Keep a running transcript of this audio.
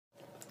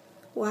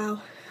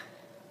Wow.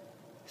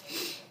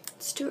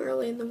 It's too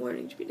early in the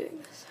morning to be doing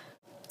this.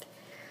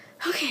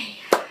 Okay,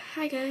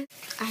 hi guys.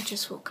 I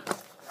just woke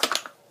up.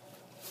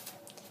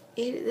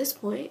 And at this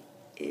point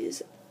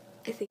is,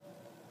 I think,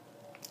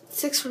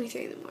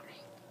 6:23 in the morning.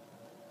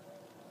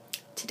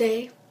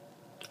 Today,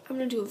 I'm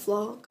gonna do a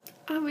vlog.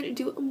 I'm gonna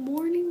do a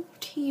morning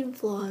routine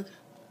vlog.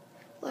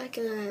 Like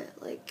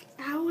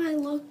how I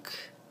look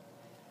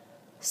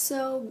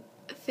so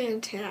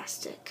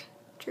fantastic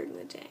during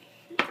the day.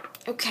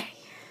 Okay,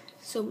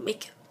 so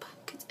makeup.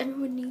 Because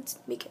everyone needs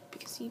makeup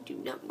because you do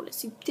not want to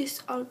see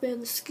this all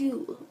around the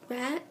school,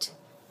 right?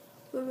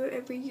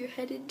 Wherever you're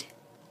headed.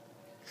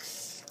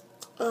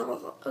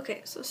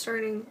 Okay, so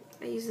starting,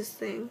 I use this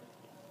thing.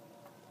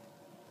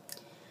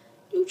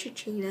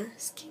 Neutrogena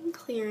Skin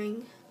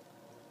Clearing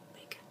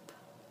Makeup.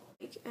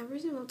 Like, every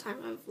single time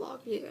I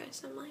vlog you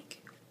guys, I'm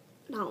like,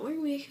 not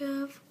wearing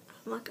makeup,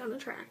 I'm like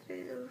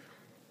unattractive.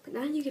 But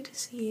now you get to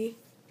see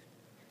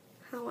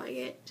how I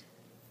get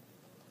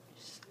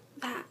just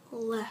that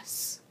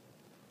less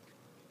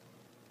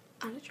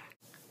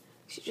unattractive.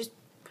 You just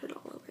put it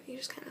all over. You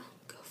just kind of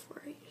go for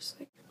it. You're just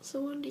like, so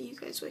when do you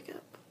guys wake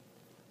up?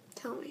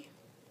 Tell me.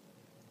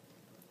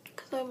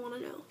 Because I want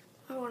to know.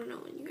 I want to know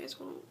when you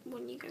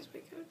guys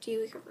wake up. Do you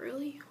wake up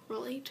early or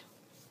late?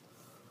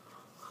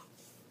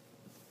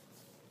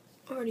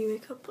 Or do you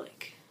wake up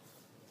like...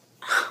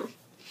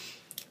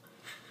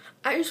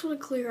 I just want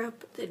to clear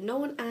up that no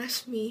one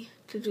asked me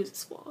to do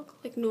this vlog.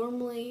 Like,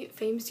 normally,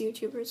 famous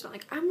YouTubers are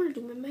like, I'm going to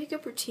do my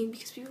makeup routine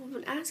because people have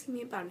been asking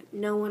me about it.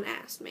 No one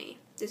asked me.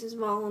 This is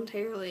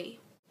voluntarily.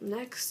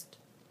 Next,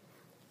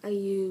 I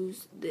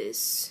use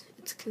this.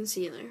 It's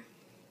concealer.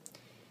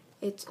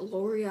 It's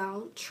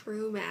L'Oreal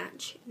True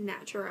Match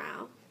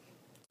Natural.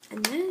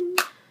 And then,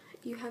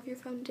 you have your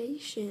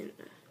foundation.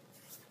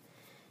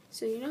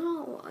 So you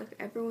know, like,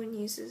 everyone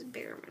uses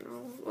Bare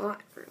Minerals. Well,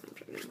 not everyone,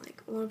 but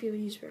like, a lot of people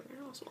use Bare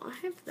Minerals. Well, I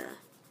have the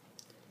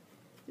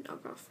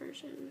knockoff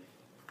version.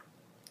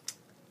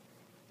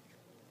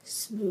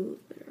 Smooth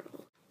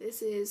Mineral.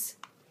 This is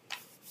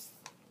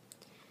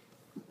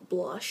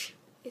blush.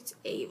 It's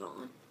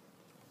Avon.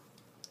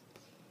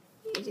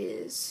 It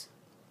is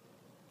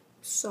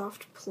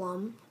Soft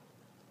Plum.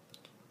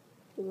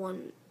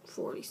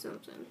 140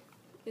 something.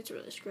 It's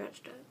really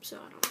scratched up, so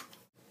I don't.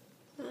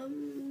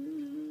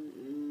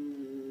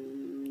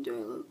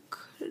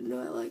 Do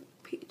I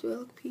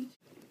look peach?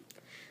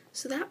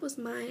 So that was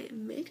my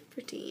makeup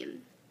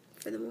routine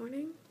for the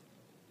morning.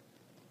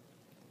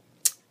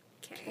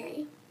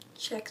 Okay,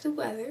 check the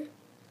weather.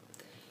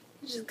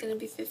 It's just gonna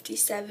be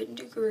 57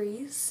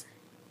 degrees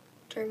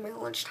during my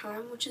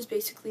lunchtime, which is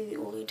basically the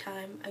only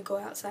time I go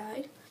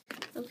outside.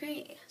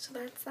 Okay, so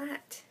that's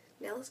that.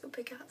 Now let's go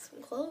pick out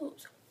some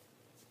clothes.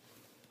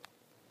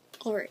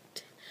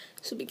 Alright,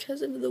 so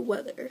because of the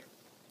weather,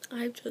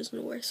 I've chosen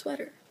to wear a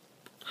sweater.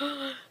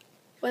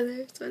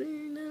 Weather, sweater,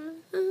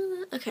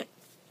 okay.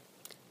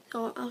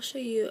 So I'll show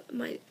you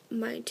my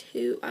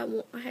two.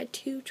 I had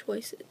two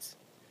choices.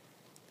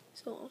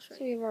 So I'll show you.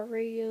 So we have our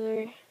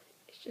regular,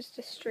 it's just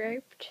a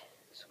striped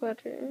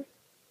sweater.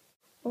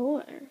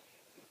 Or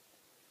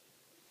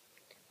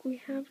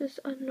we have just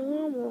a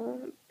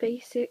normal,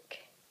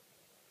 basic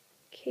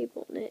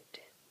cable knit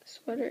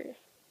sweater.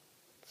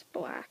 It's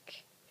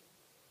black.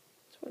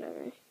 It's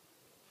whatever.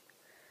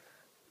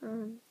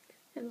 And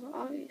so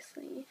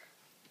obviously,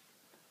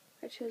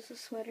 I chose the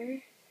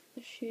sweater,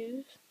 the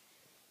shoes,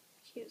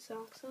 cute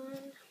socks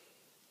on,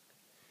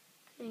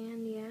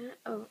 and yeah.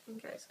 Oh, and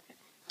guys, okay.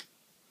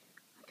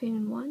 I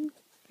painted one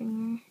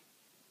finger,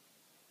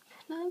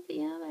 not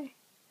the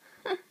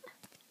other.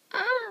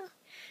 Ah!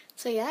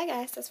 So yeah,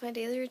 guys, that's my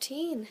daily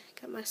routine.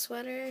 Got my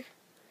sweater,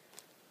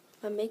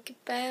 my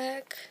makeup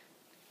bag,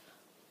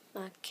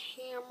 my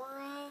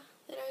camera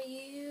that I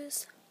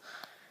use,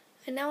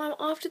 and now I'm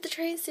off to the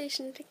train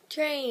station to take the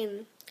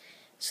train.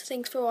 So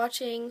thanks for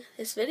watching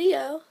this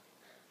video.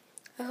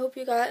 I hope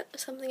you got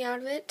something out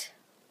of it.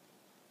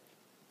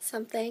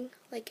 Something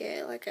like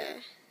a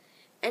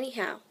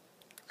anyhow.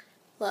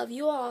 Love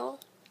you all.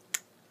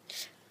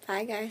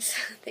 Bye guys.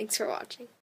 Thanks for watching.